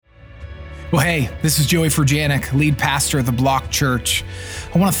Well, hey, this is Joey Furjanic, lead pastor of the Block Church.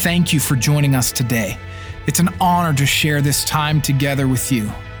 I want to thank you for joining us today. It's an honor to share this time together with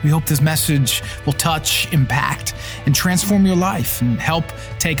you. We hope this message will touch, impact, and transform your life and help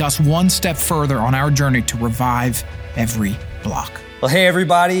take us one step further on our journey to revive every block. Well, hey,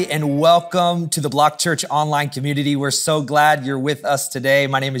 everybody, and welcome to the Block Church online community. We're so glad you're with us today.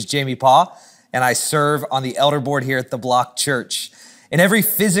 My name is Jamey Paugh, and I serve on the elder board here at the Block Church. In every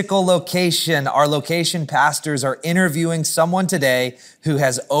physical location, our location pastors are interviewing someone today who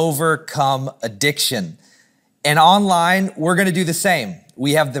has overcome addiction. And online, we're going to do the same.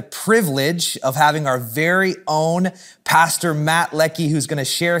 We have the privilege of having our very own Pastor Matt Leckie, who's going to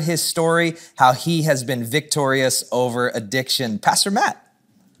share his story, how he has been victorious over addiction. Pastor Matt,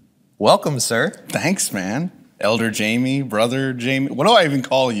 welcome, sir. Thanks, man. Elder Jamey, Brother Jamey. What do I even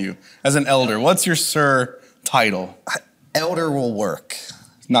call you as an elder? What's your sir title? Elder will work.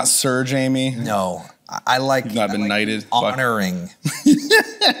 Not Sir Jamey? No, I like. You've not been knighted? Honoring.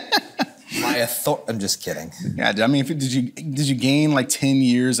 My authority. I'm just kidding. Yeah, I mean, did you gain like 10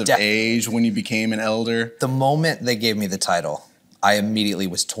 years of age when you became an elder? The moment they gave me the title, I immediately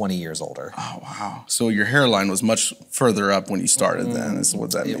was 20 years older. Oh, wow. So your hairline was much further up when you started then. Is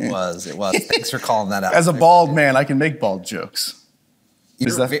what that mean? It was. Thanks for calling that out. As a bald man, I can make bald jokes.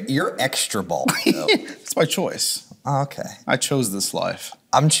 You're extra bald, though. It's my choice. Oh, okay. I chose this life.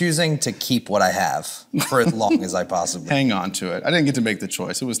 I'm choosing to keep what I have for as long as I possibly can. Hang on to it. I didn't get to make the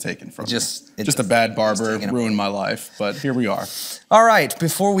choice. It was taken from me. Just a bad barber ruined my life, but here we are. All right,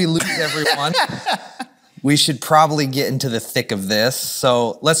 before we lose everyone, we should probably get into the thick of this.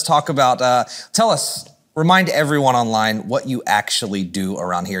 So let's talk about, remind everyone online what you actually do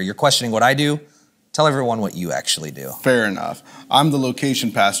around here. You're questioning what I do. Tell everyone what you actually do. Fair enough. I'm the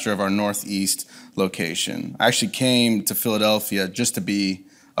location pastor of our Northeast location. I actually came to Philadelphia just to be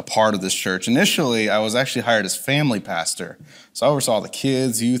a part of this church. Initially, I was actually hired as family pastor. So I oversaw the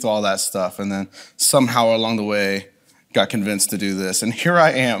kids, youth, all that stuff. And then somehow along the way, got convinced to do this. And here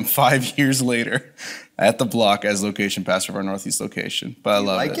I am 5 years later at the Block as location pastor of our Northeast location. But I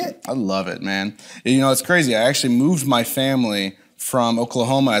love it. I love it, man. You know, it's crazy. I actually moved my family from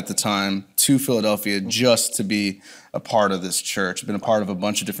Oklahoma at the time to Philadelphia just to be a part of this church. I've been a part of a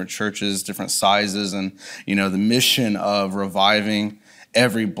bunch of different churches, different sizes, and you know the mission of reviving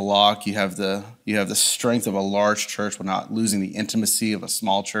every block. You have the strength of a large church while not losing the intimacy of a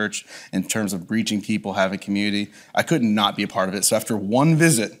small church in terms of reaching people, having community. I could not be a part of it. So after one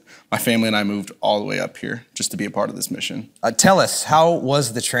visit, my family and I moved all the way up here just to be a part of this mission. Tell us, how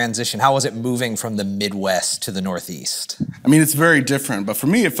was the transition? How was it moving from the Midwest to the Northeast? I mean, it's very different, but for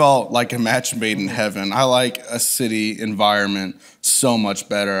me, it felt like a match made in heaven. I like a city environment so much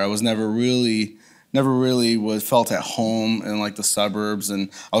better. I was never really felt at home in like the suburbs, and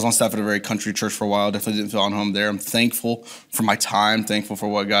I was on staff at a very country church for a while. Definitely didn't feel at home there. I'm thankful for my time, thankful for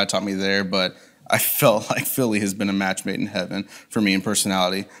what God taught me there, but I felt like Philly has been a match made in heaven for me in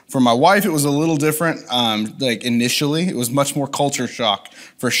personality. For my wife, it was a little different. Like initially, it was much more culture shock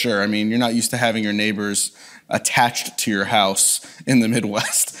for sure. I mean, you're not used to having your neighbors attached to your house in the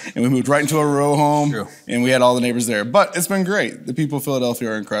Midwest. And we moved right into a row home, and we had all the neighbors there. But it's been great. The people of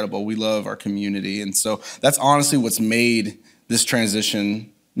Philadelphia are incredible. We love our community. And so that's honestly what's made this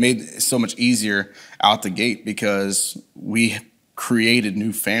transition so much easier out the gate, because we created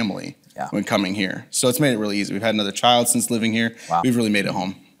new family when coming here. So it's made it really easy. We've had another child since living here. Wow. We've really made it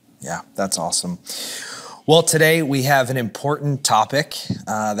home. Yeah, that's awesome. Well, today we have an important topic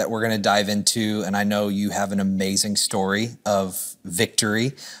that we're going to dive into, and I know you have an amazing story of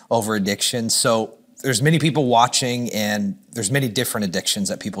victory over addiction. So there's many people watching, and there's many different addictions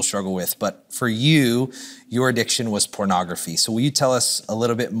that people struggle with, but for you, your addiction was pornography. So will you tell us a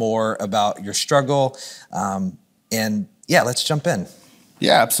little bit more about your struggle? Let's jump in.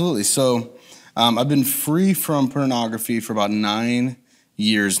 Yeah, absolutely. So I've been free from pornography for about 9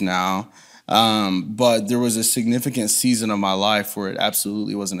 years now. But there was a significant season of my life where it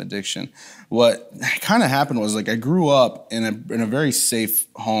absolutely was an addiction. What kind of happened was, like, I grew up in a very safe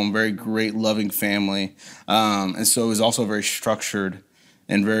home, very great, loving family. And so it was also very structured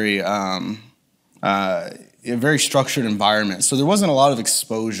and a very structured environment. So there wasn't a lot of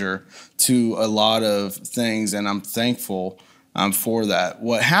exposure to a lot of things, and I'm thankful for that.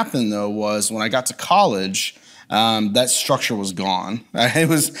 What happened, though, was when I got to college, that structure was gone.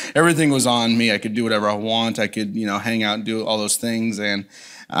 Everything was on me. I could do whatever I want. I could, hang out and do all those things. And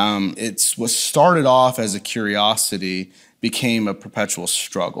it was started off as a curiosity became a perpetual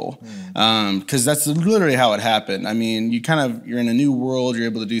struggle. Because that's literally how it happened. I mean, you're in a new world, you're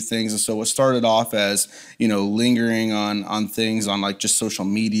able to do things. And so what started off as, lingering on things on like just social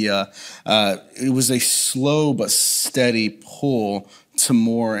media, it was a slow but steady pull to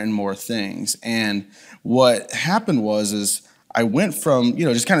more and more things. And what happened is I went from,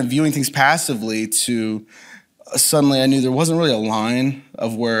 just kind of viewing things passively to suddenly I knew there wasn't really a line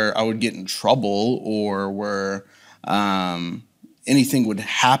of where I would get in trouble or where anything would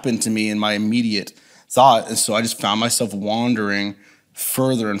happen to me in my immediate thought. And so I just found myself wandering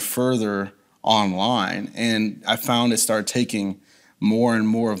further and further online. And I found it started taking more and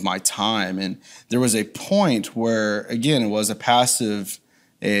more of my time. And there was a point where, again, it was a passive,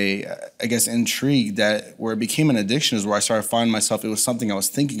 intrigue where it became an addiction is where I started finding myself, it was something I was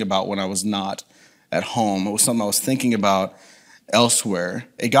thinking about when I was not at home. It was something I was thinking about elsewhere.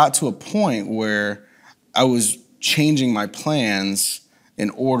 It got to a point where I was changing my plans in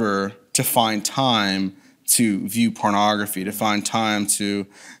order to find time to view pornography, to find time to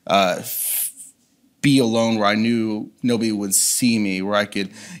be alone where I knew nobody would see me, where I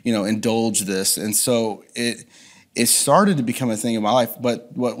could, indulge this. And so it started to become a thing in my life.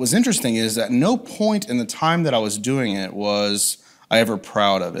 But what was interesting is that no point in the time that I was doing it was I ever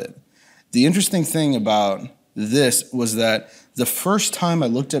proud of it. The interesting thing about this was that the first time I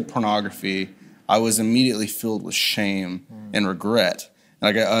looked at pornography, I was immediately filled with shame and regret.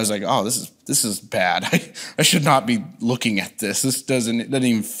 Like I was like, oh, this is bad. I should not be looking at this. This doesn't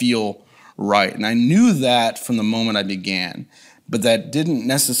even feel right. And I knew that from the moment I began, but that didn't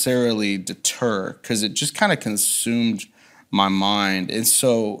necessarily deter because it just kind of consumed my mind. And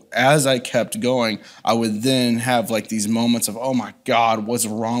so as I kept going, I would then have like these moments of, oh my God, what's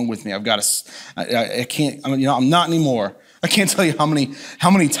wrong with me? I can't, I'm not anymore. I can't tell you how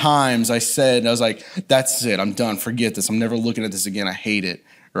many times I said, I was like, that's it, I'm done, forget this, I'm never looking at this again, I hate it,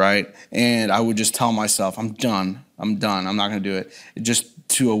 right? And I would just tell myself, I'm done, I'm not gonna do it. Just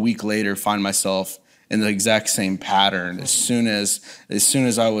to a week later, find myself in the exact same pattern as soon as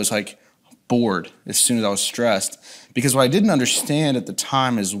I was like bored, as soon as I was stressed. Because what I didn't understand at the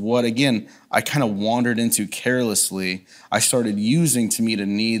time is what, again, I kind of wandered into carelessly. I started using to meet a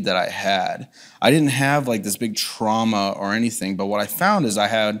need that I had. I didn't have like this big trauma or anything, but what I found is I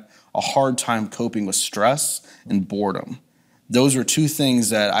had a hard time coping with stress and boredom. Those were two things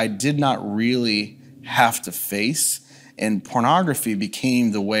that I did not really have to face, and pornography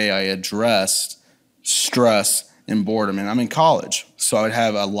became the way I addressed stress and boredom. And I'm in college, so I would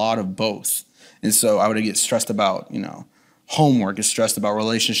have a lot of both. And so I would get stressed about, homework, get stressed about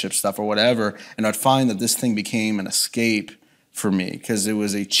relationship stuff or whatever. And I'd find that this thing became an escape for me because it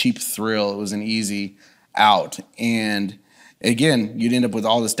was a cheap thrill. It was an easy out. And again, you'd end up with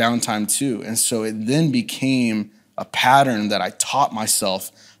all this downtime too. And so it then became a pattern that I taught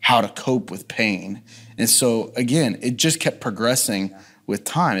myself how to cope with pain. And so again, it just kept progressing with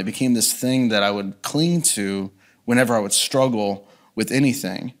time. It became this thing that I would cling to whenever I would struggle with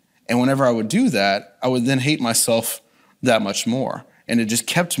anything. And whenever I would do that, I would then hate myself that much more. And it just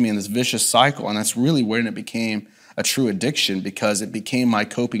kept me in this vicious cycle. And that's really when it became a true addiction, because it became my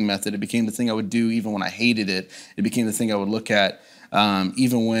coping method. It became the thing I would do even when I hated it. It became the thing I would look at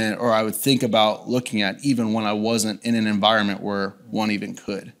I would think about looking at even when I wasn't in an environment where one even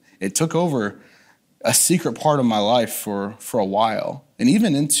could. It took over a secret part of my life for a while, and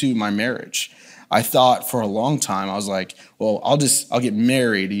even into my marriage. I thought for a long time, I was like, well, I'll get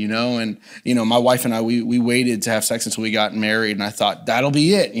married, and, my wife and I, we waited to have sex until we got married. And I thought that'll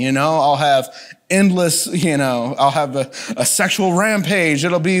be it. I'll have endless, I'll have a sexual rampage.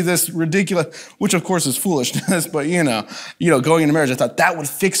 It'll be this ridiculous, which of course is foolishness, but going into marriage, I thought that would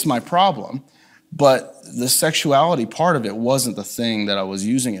fix my problem. But the sexuality part of it wasn't the thing that I was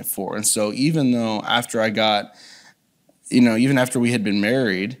using it for. And so even though after I got, even after we had been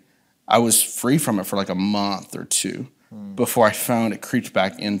married, I was free from it for like a month or two before I found it creeped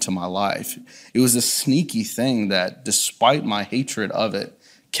back into my life. It was a sneaky thing that, despite my hatred of it,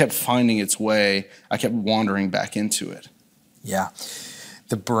 kept finding its way. I kept wandering back into it. Yeah.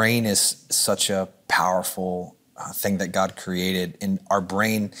 The brain is such a powerful thing that God created. And our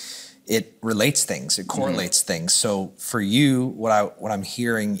brain, it relates things, it correlates things. So for you, what I'm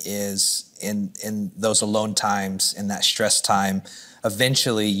hearing is in those alone times, in that stress time,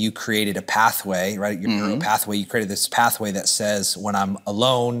 eventually you created a pathway, right? Your neural pathway, you created this pathway that says when I'm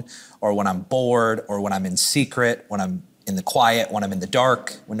alone or when I'm bored or when I'm in secret, when I'm in the quiet, when I'm in the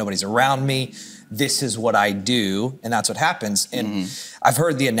dark, when nobody's around me, this is what I do. And that's what happens. And I've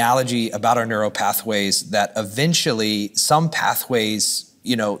heard the analogy about our neural pathways that eventually some pathways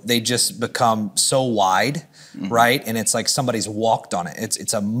they just become so wide, right? And it's like somebody's walked on it.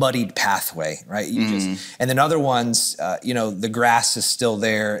 It's a muddied pathway, right? And then other ones, the grass is still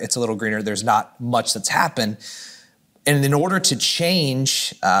there. It's a little greener. There's not much that's happened. And in order to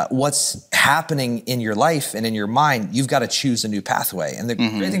change what's happening in your life and in your mind, you've got to choose a new pathway. And the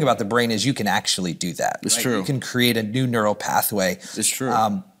great thing about the brain is you can actually do that. It's right? true. You can create a new neural pathway. It's true.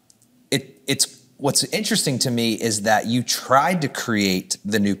 It's what's interesting to me is that you tried to create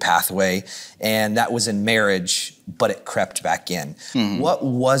the new pathway, and that was in marriage, but it crept back in. What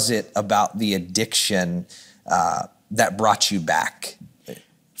was it about the addiction that brought you back?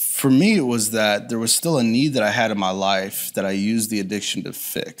 For me, it was that there was still a need that I had in my life that I used the addiction to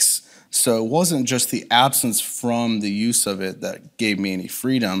fix. So it wasn't just the absence from the use of it that gave me any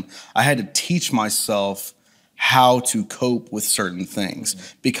freedom. I had to teach myself how to cope with certain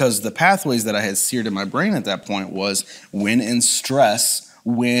things, because the pathways that I had seared in my brain at that point was when in stress,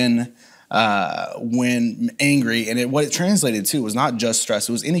 when angry, and what it translated to was not just stress,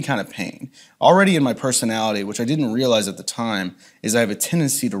 it was any kind of pain. Already in my personality, which I didn't realize at the time, is I have a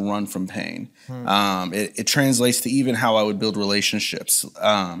tendency to run from pain. It translates to even how I would build relationships.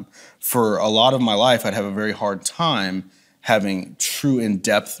 For a lot of my life, I'd have a very hard time having true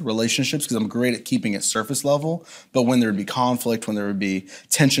in-depth relationships because I'm great at keeping it surface level. But when there would be conflict, when there would be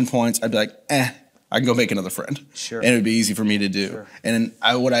tension points, I'd be like, I can go make another friend. Sure. And it would be easy for me to do. Sure. And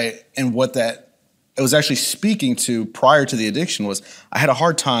what that it was actually speaking to prior to the addiction was I had a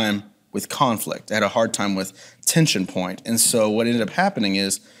hard time with conflict. I had a hard time with tension point. And so what ended up happening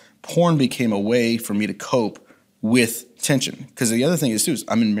is porn became a way for me to cope with tension. Because the other thing is too,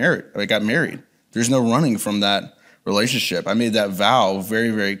 I got married. There's no running from that relationship. I made that vow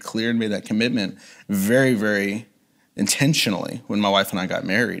very, very clear and made that commitment very, very intentionally when my wife and I got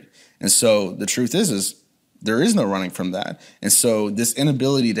married. And so the truth is there is no running from that. And so this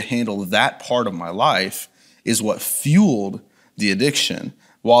inability to handle that part of my life is what fueled the addiction.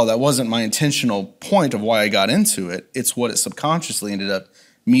 While that wasn't my intentional point of why I got into it, it's what it subconsciously ended up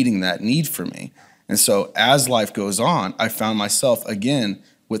meeting that need for me. And so as life goes on, I found myself again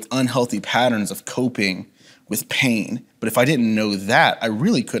with unhealthy patterns of coping with pain. But if I didn't know that, I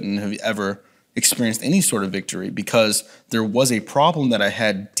really couldn't have ever experienced any sort of victory, because there was a problem that I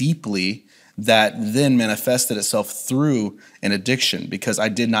had deeply that then manifested itself through an addiction, because I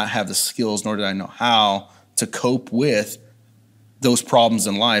did not have the skills, nor did I know how to cope with those problems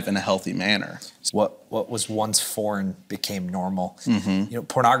in life in a healthy manner. What was once foreign became normal.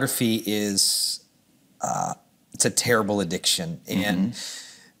 Pornography is it's a terrible addiction. And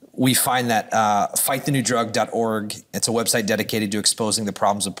we find that fightthenewdrug.org, it's a website dedicated to exposing the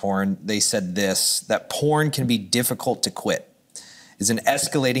problems of porn. They said this, that porn can be difficult to quit. It's an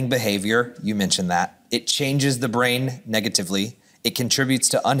escalating behavior. You mentioned that. It changes the brain negatively. It contributes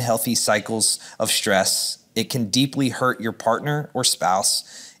to unhealthy cycles of stress. It can deeply hurt your partner or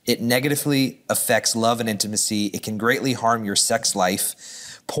spouse. It negatively affects love and intimacy. It can greatly harm your sex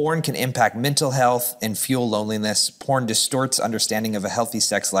life. Porn can impact mental health and fuel loneliness. Porn distorts understanding of a healthy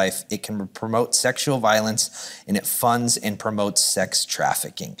sex life. It can promote sexual violence, and it funds and promotes sex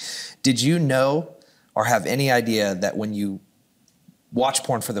trafficking. Did you know or have any idea that when you watch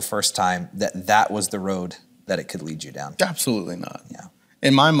porn for the first time, that was the road that it could lead you down? Absolutely not. Yeah.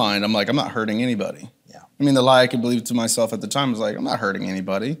 In my mind, I'm like, I'm not hurting anybody. Yeah. I mean, the lie I could believe to myself at the time was like, I'm not hurting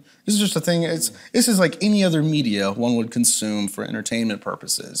anybody. This is just a thing. This is like any other media one would consume for entertainment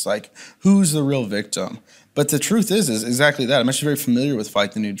purposes. Like, who's the real victim? But the truth is exactly that. I'm actually very familiar with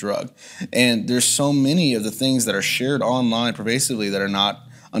Fight the New Drug. And there's so many of the things that are shared online pervasively that are not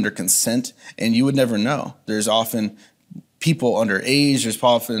under consent, and you would never know. There's often people underage, there's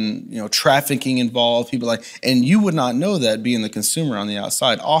often, trafficking involved, and you would not know that being the consumer on the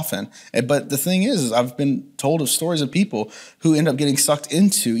outside often. But the thing is I've been told of stories of people who end up getting sucked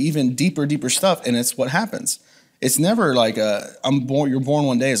into even deeper stuff, and it's what happens. It's never like you're born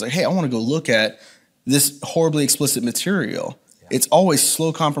one day, it's like, hey, I want to go look at this horribly explicit material. Yeah. It's always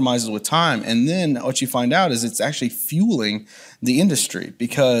slow compromises with time, and then what you find out is it's actually fueling the industry,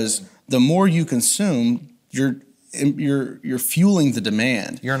 because the more you consume, you're fueling the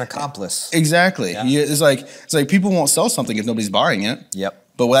demand. You're an accomplice. Exactly. Yeah. It's like people won't sell something if nobody's buying it.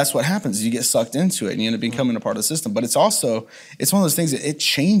 Yep. But that's what happens. You get sucked into it and you end up becoming a part of the system. But it's one of those things that it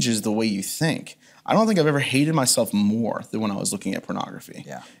changes the way you think. I don't think I've ever hated myself more than when I was looking at pornography.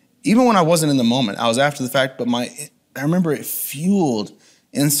 Yeah. Even when I wasn't in the moment, I was after the fact, but I remember it fueled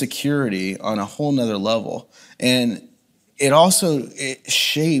insecurity on a whole nother level. And it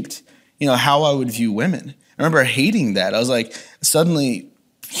shaped, how I would view women. I remember hating that. I was like, suddenly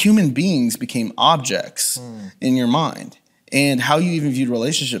human beings became objects in your mind. and how you even viewed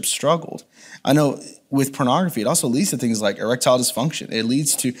relationships struggled. I know with pornography, it also leads to things like erectile dysfunction. It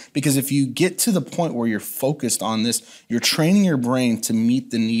leads to, because if you get to the point where you're focused on this, you're training your brain to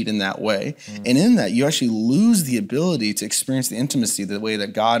meet the need in that way. And in that, you actually lose the ability to experience the intimacy the way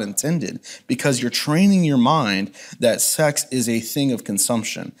that God intended, because you're training your mind that sex is a thing of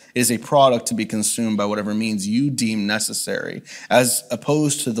consumption. It is a product to be consumed by whatever means you deem necessary, as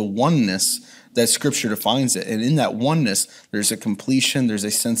opposed to the oneness that Scripture defines it. And in that oneness, there's a completion, there's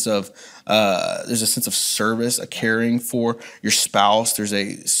a sense of service, a caring for your spouse, there's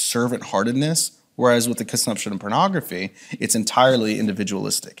a servant-heartedness. Whereas with the consumption of pornography, it's entirely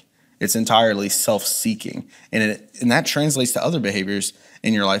individualistic. It's entirely self-seeking. And that translates to other behaviors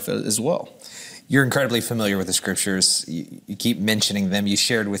in your life as well. You're incredibly familiar with the scriptures. You keep mentioning them. You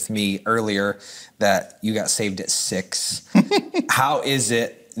shared with me earlier that you got saved at 6. How is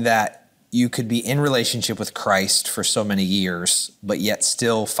it that you could be in relationship with Christ for so many years, but yet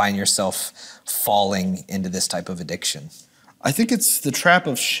still find yourself falling into this type of addiction? I think it's the trap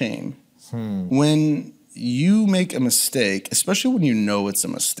of shame. When you make a mistake, especially when you know it's a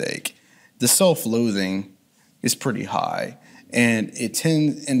mistake, the self-loathing is pretty high. And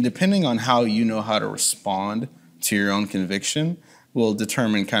depending on how you know how to respond to your own conviction will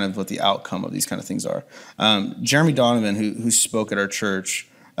determine kind of what the outcome of these kind of things are. Jeremy Donovan, who spoke at our church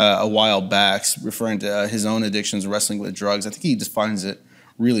a while back, referring to his own addictions, wrestling with drugs, I think he defines it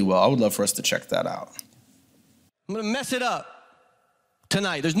really well. I would love for us to check that out. I'm going to mess it up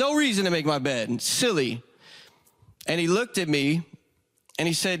tonight. There's no reason to make my bed. It's silly. And he looked at me and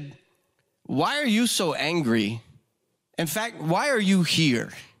he said, "Why are you so angry? In fact, why are you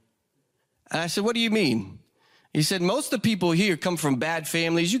here?" And I said, "What do you mean?" He said, "Most of the people here come from bad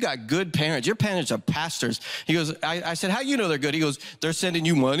families. You got good parents. Your parents are pastors." He goes, I said, "How you know they're good?" He goes, "They're sending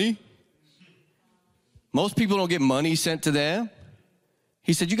you money. Most people don't get money sent to them."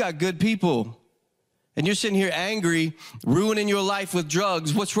 He said, "You got good people. And you're sitting here angry, ruining your life with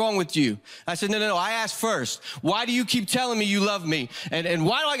drugs. What's wrong with you?" I said, no. I asked first, why do you keep telling me you love me? And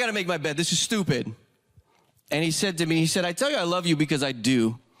why do I got to make my bed? This is stupid." And he said to me, "I tell you I love you because I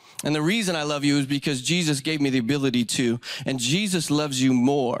do. And the reason I love you is because Jesus gave me the ability to, and Jesus loves you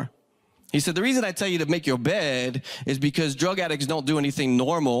more." He said, "The reason I tell you to make your bed is because drug addicts don't do anything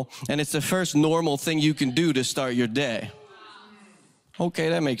normal, and it's the first normal thing you can do to start your day." Okay,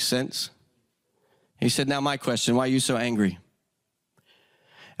 that makes sense. He said, "Now my question, why are you so angry?"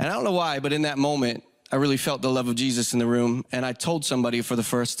 And I don't know why, but in that moment, I really felt the love of Jesus in the room, and I told somebody for the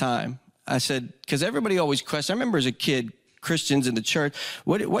first time. I said, because everybody always questions. I remember as a kid, Christians in the church,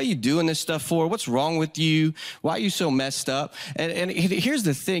 what are you doing this stuff for? What's wrong with you? Why are you so messed up? And here's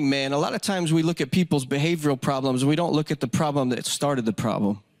the thing, man. A lot of times we look at people's behavioral problems and we don't look at the problem that started the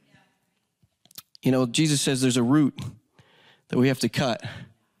problem. You know, Jesus says there's a root that we have to cut.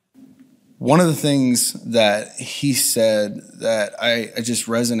 One of the things that he said that I just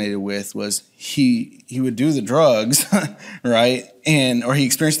resonated with was he would do the drugs, right? Or he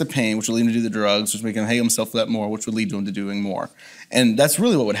experienced the pain, which would lead him to do the drugs, which would make him hate himself that more, which would lead to him to doing more. And that's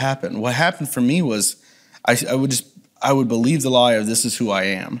really what would happen. What happened for me was I would believe the lie of this is who I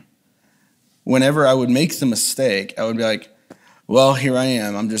am. Whenever I would make the mistake, I would be like, well, here I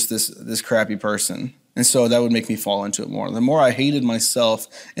am. I'm just this crappy person. And so that would make me fall into it more. The more I hated myself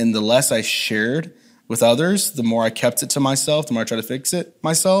and the less I shared with others, the more I kept it to myself, the more I tried to fix it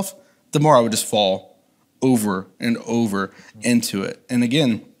myself, the more I would just fall over and over into it. And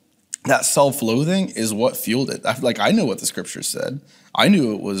again, that self-loathing is what fueled it. I knew what the scripture said. I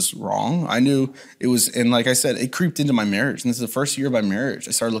knew it was wrong. I knew it was, and like I said, it creeped into my marriage. And this is the first year of my marriage.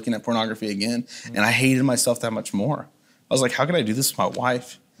 I started looking at pornography again, and I hated myself that much more. I was like, how can I do this with my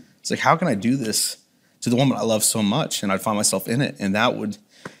wife? It's like, how can I do this to the woman I love so much? And I'd find myself in it. And that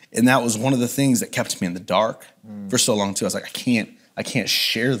was one of the things that kept me in the dark for so long too. I was like, I can't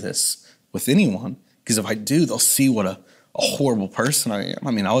share this with anyone, because if I do, they'll see what a horrible person I am.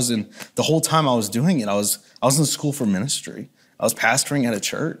 I mean, the whole time I was doing it, I was in school for ministry. I was pastoring at a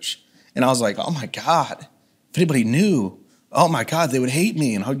church. And I was like, oh my God, if anybody knew, oh my God, they would hate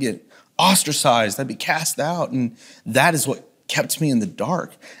me and I would get ostracized. I'd be cast out. And that is what kept me in the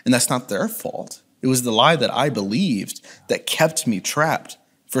dark. And that's not their fault. It was the lie that I believed that kept me trapped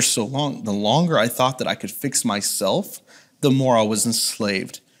for so long. The longer I thought that I could fix myself, the more I was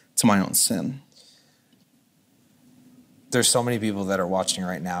enslaved to my own sin. There's so many people that are watching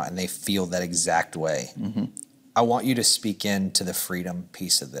right now and they feel that exact way. Mm-hmm. I want you to speak into the freedom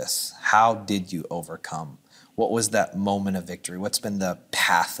piece of this. How did you overcome? What was that moment of victory? What's been the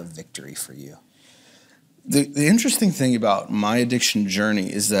path of victory for you? The interesting thing about my addiction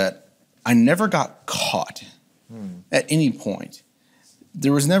journey is that I never got caught. at any point.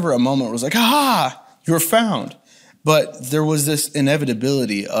 There was never a moment where it was like, aha, you were found. But there was this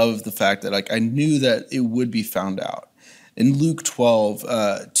inevitability of the fact that like I knew that it would be found out. In Luke 12,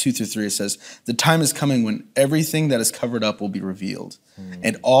 2-3, it says, the time is coming when everything that is covered up will be revealed,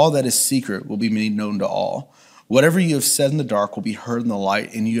 and all that is secret will be made known to all. Whatever you have said in the dark will be heard in the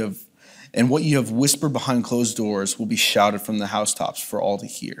light, and what you have whispered behind closed doors will be shouted from the housetops for all to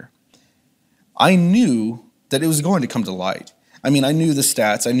hear. I knew that it was going to come to light. I mean, I knew the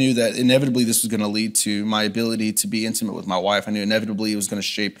stats. I knew that inevitably this was going to lead to my ability to be intimate with my wife. I knew inevitably it was going to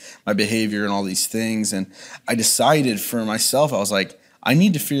shape my behavior and all these things. And I decided for myself, I was like, I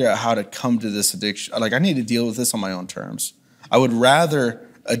need to figure out how to come to this addiction. Like, I need to deal with this on my own terms. I would rather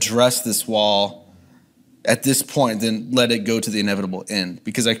address this wall at this point than let it go to the inevitable end,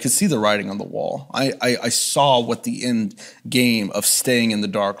 because I could see the writing on the wall. I saw what the end game of staying in the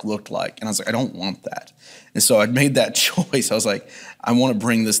dark looked like. And I was like, I don't want that. And so I made that choice. I was like, I want to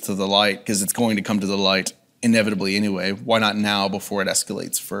bring this to the light because it's going to come to the light inevitably anyway. Why not now before it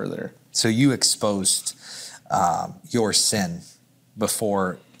escalates further? So you exposed your sin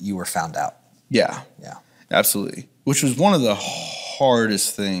before you were found out. Yeah, absolutely. Which was one of the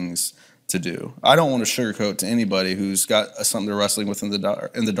hardest things to do. I don't want to sugarcoat to anybody who's got something they're wrestling with in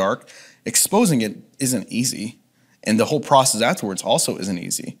the dark. Exposing it isn't easy. And the whole process afterwards also isn't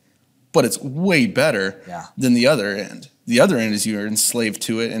easy. But it's way better than the other end. The other end is you're enslaved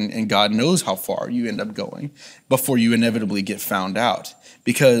to it, and God knows how far you end up going before you inevitably get found out.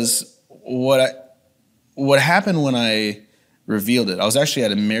 Because what happened when I revealed it, I was actually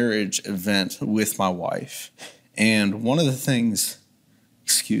at a marriage event with my wife. And one of the things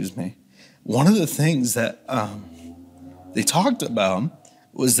that they talked about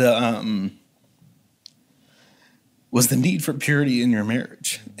was the need for purity in your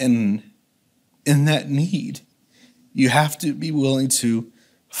marriage. And in that need, you have to be willing to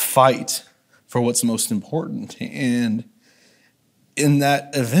fight for what's most important. And in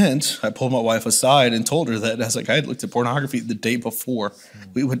that event, I pulled my wife aside and told her that I had looked at pornography the day before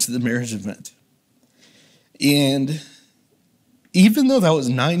we went to the marriage event. And even though that was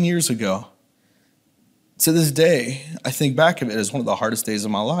 9 years ago, to this day, I think back of it as one of the hardest days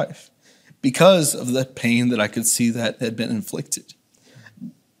of my life because of the pain that I could see that had been inflicted.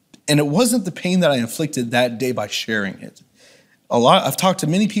 And it wasn't the pain that I inflicted that day by sharing it. I've talked to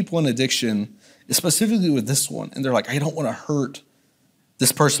many people in addiction, specifically with this one, and they're like, I don't want to hurt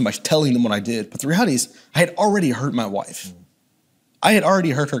this person by telling them what I did. But the reality is, I had already hurt my wife. I had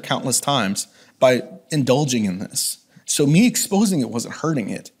already hurt her countless times by indulging in this. So me exposing it wasn't hurting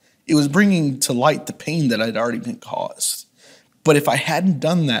it. It was bringing to light the pain that had already been caused. But if I hadn't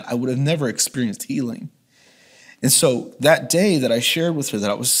done that, I would have never experienced healing. And so that day that I shared with her that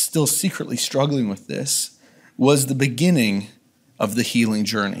I was still secretly struggling with this was the beginning of the healing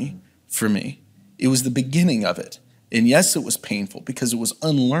journey for me. It was the beginning of it. And yes, it was painful because it was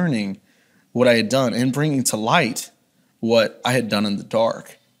unlearning what I had done and bringing to light what I had done in the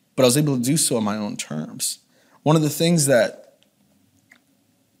dark. But I was able to do so on my own terms. One of the things that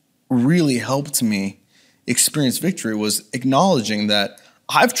really helped me experience victory was acknowledging that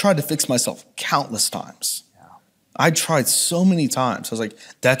I've tried to fix myself countless times. I tried so many times. I was like,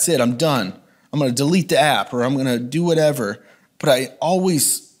 that's it, I'm done. I'm going to delete the app or I'm going to do whatever. But I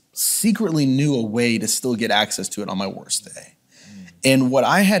always secretly knew a way to still get access to it on my worst day. And what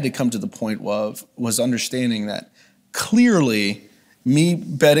I had to come to the point of was understanding that clearly me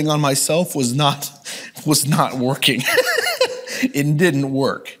betting on myself was not working. It didn't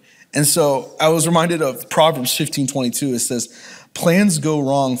work. And so I was reminded of Proverbs 15:22. It says, plans go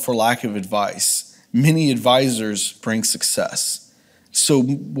wrong for lack of advice. Many advisors bring success. So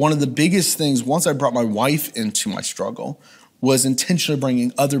one of the biggest things, once I brought my wife into my struggle, was intentionally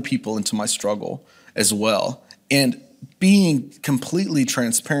bringing other people into my struggle as well. And being completely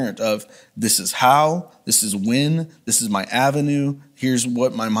transparent of this is how, this is when, this is my avenue, here's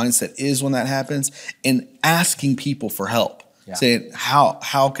what my mindset is when that happens, and asking people for help, saying,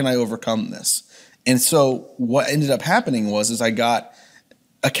 how can I overcome this? And so what ended up happening was I got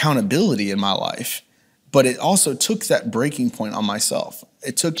accountability in my life, but it also took that breaking point on myself.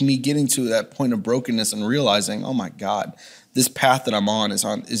 It took me getting to that point of brokenness and realizing, oh my God, this path that I'm on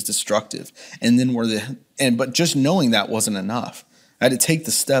is destructive. And then but just knowing that wasn't enough. I had to take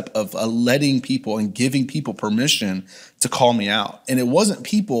the step of letting people and giving people permission to call me out. And it wasn't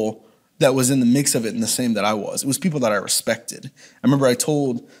people that was in the mix of it in the same that I was. It was people that I respected. I remember I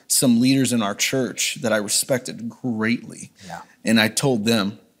told some leaders in our church that I respected greatly. Yeah. And I told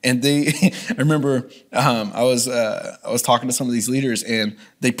them, And I remember I was talking to some of these leaders, and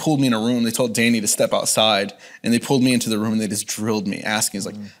they pulled me in a room. They told Danny to step outside, and they pulled me into the room, and they just drilled me, asking, "It's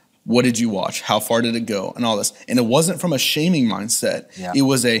like, what did you watch? How far did it go?" And all this. And it wasn't from a shaming mindset. Yeah. It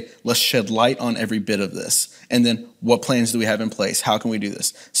was let's shed light on every bit of this. And then what plans do we have in place? How can we do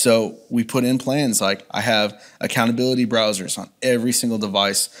this? So we put in plans. Like, I have accountability browsers on every single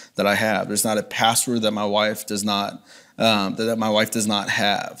device that I have. There's not a password that my wife does not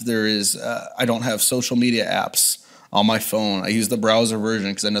have. There is, I don't have social media apps on my phone. I use the browser version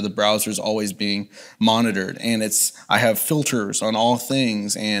because I know the browser is always being monitored, and I have filters on all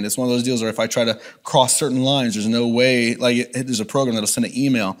things, and it's one of those deals where if I try to cross certain lines, there's no way, like, there's a program that'll send an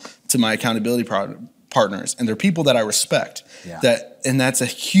email to my accountability partners, and they're people that I respect. Yeah. And that's a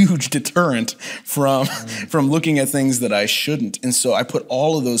huge deterrent from looking at things that I shouldn't. And so I put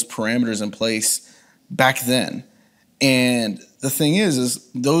all of those parameters in place back then. And the thing is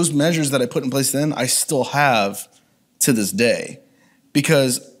those measures that I put in place then, I still have to this day,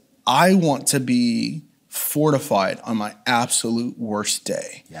 because I want to be fortified on my absolute worst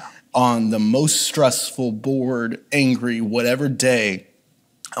day. Yeah. On the most stressful, bored, angry, whatever day,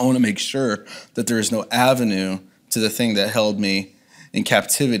 I want to make sure that there is no avenue to the thing that held me in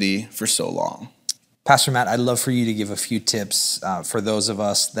captivity for so long. Pastor Matt, I'd love for you to give a few tips for those of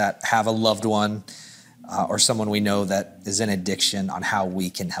us that have a loved one or someone we know that is in addiction on how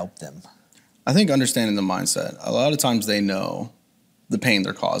we can help them. I think understanding the mindset. A lot of times they know the pain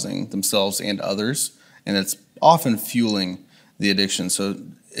they're causing themselves and others, and it's often fueling the addiction. So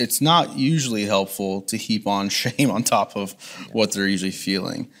it's not usually helpful to heap on shame on top of what they're usually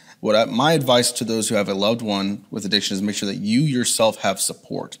feeling. My advice to those who have a loved one with addiction is make sure that you yourself have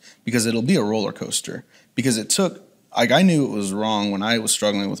support, because it'll be a roller coaster. Because I knew it was wrong when I was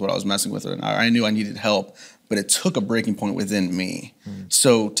struggling with what I was messing with, and I knew I needed help, but it took a breaking point within me.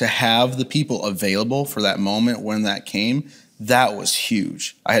 So to have the people available for that moment when that came, that was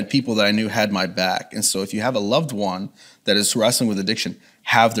huge. I had people that I knew had my back. And so if you have a loved one that is wrestling with addiction,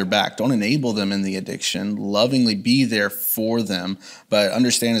 have their back. Don't enable them in the addiction. Lovingly be there for them. But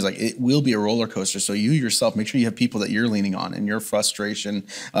understand it will be a roller coaster. So you yourself, make sure you have people that you're leaning on in your frustration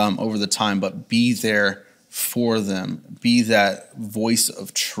over the time, but be there for them. Be that voice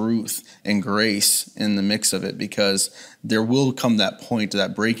of truth and grace in the mix of it, because there will come that point,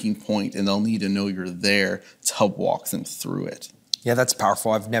 that breaking point, and they'll need to know you're there to help walk them through it. Yeah, that's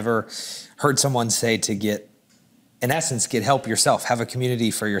powerful. I've never heard someone say to get help yourself, have a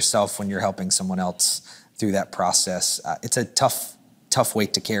community for yourself when you're helping someone else through that process. It's a tough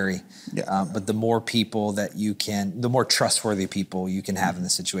weight to carry. Yeah. But the more people the more trustworthy people you can have in the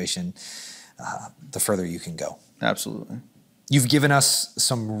situation, the further you can go. Absolutely. You've given us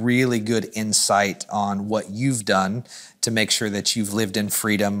some really good insight on what you've done to make sure that you've lived in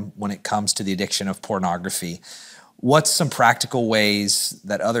freedom when it comes to the addiction of pornography. What's some practical ways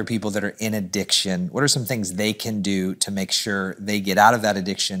that other people that are in addiction, what are some things they can do to make sure they get out of that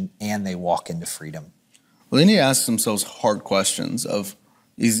addiction and they walk into freedom? Well, they need to ask themselves hard questions of,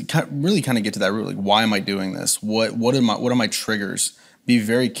 really kind of get to that root, like, why am I doing this? What are my triggers? Be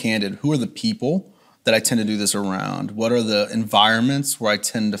very candid. Who are the people that I tend to do this around? What are the environments where I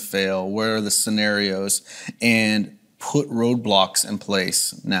tend to fail? Where are the scenarios? And put roadblocks in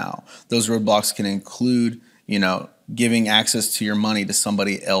place now. Those roadblocks can include, giving access to your money to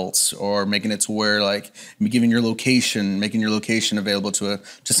somebody else, or making it to where, like, making your location available to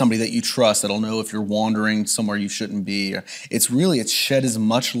somebody that you trust that'll know if you're wandering somewhere you shouldn't be. It's shed as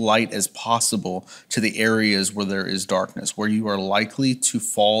much light as possible to the areas where there is darkness, where you are likely to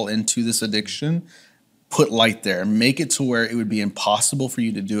fall into this addiction. Put light there. Make it to where it would be impossible for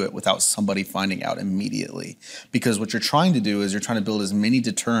you to do it without somebody finding out immediately. Because what you're trying to do is you're trying to build as many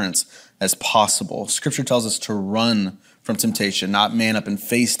deterrents as possible. Scripture tells us to run from temptation, not man up and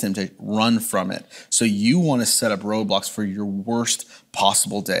face temptation, run from it. So you want to set up roadblocks for your worst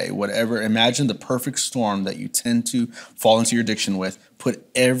possible day. Whatever, imagine the perfect storm that you tend to fall into your addiction with. Put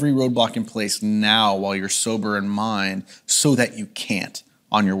every roadblock in place now while you're sober in mind so that you can't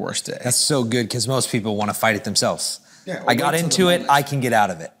on your worst day. That's so good, because most people want to fight it themselves. Yeah, I got into it, I can get out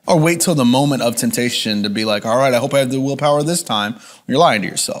of it. Or wait till the moment of temptation to be like, all right, I hope I have the willpower this time. You're lying to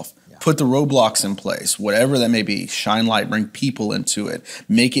yourself. Yeah. Put the roadblocks in place, whatever that may be. Shine light, bring people into it.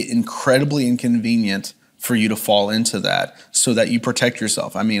 Make it incredibly inconvenient for you to fall into that so that you protect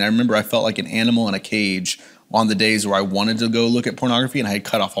yourself. I remember I felt like an animal in a cage on the days where I wanted to go look at pornography and I had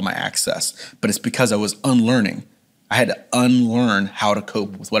cut off all my access. But it's because I was unlearning. I had to unlearn how to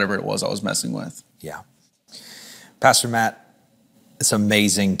cope with whatever it was I was messing with. Yeah. Pastor Matt, It's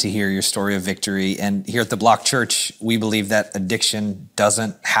amazing to hear your story of victory. And here at the Block Church, we believe that addiction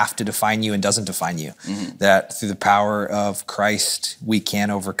doesn't have to define you and doesn't define you. That through the power of Christ, we can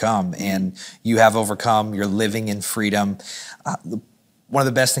overcome. And you have overcome. You're living in freedom. One of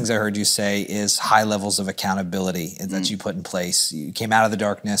the best things I heard you say is high levels of accountability that you put in place. You came out of the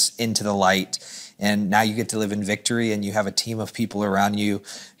darkness into the light, and now you get to live in victory, and you have a team of people around you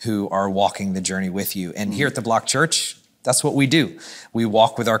who are walking the journey with you. And here at the Block Church, that's what we do. We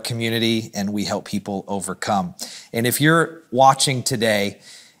walk with our community and we help people overcome. And if you're watching today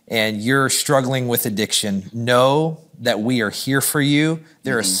and you're struggling with addiction, know that we are here for you.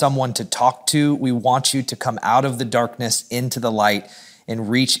 There is someone to talk to. We want you to come out of the darkness into the light and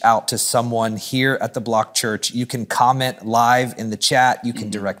reach out to someone here at the Block Church. You can comment live in the chat. You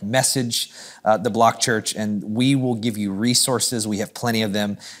can direct message the Block Church, and we will give you resources. We have plenty of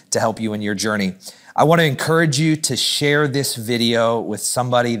them to help you in your journey. I want to encourage you to share this video with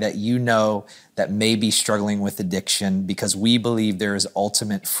somebody that you know that may be struggling with addiction, because we believe there is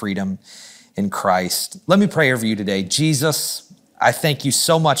ultimate freedom in Christ. Let me pray over you today. Jesus, I thank you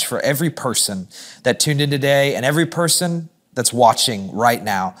so much for every person that tuned in today and every person that's watching right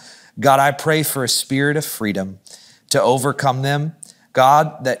now. God, I pray for a spirit of freedom to overcome them.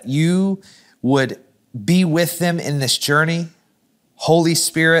 God, that you would be with them in this journey. Holy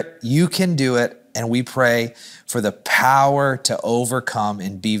Spirit, you can do it. And we pray for the power to overcome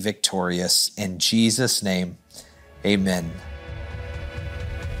and be victorious. In Jesus' name, amen.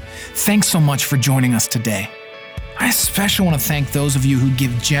 Thanks so much for joining us today. I especially want to thank those of you who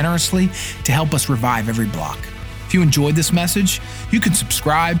give generously to help us revive every block. If you enjoyed this message, you can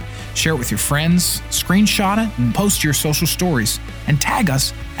subscribe, share it with your friends, screenshot it, and post to your social stories, and tag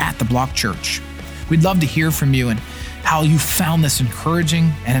us at The Block Church. We'd love to hear from you and how you found this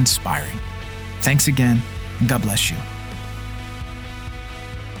encouraging and inspiring. Thanks again, and God bless you.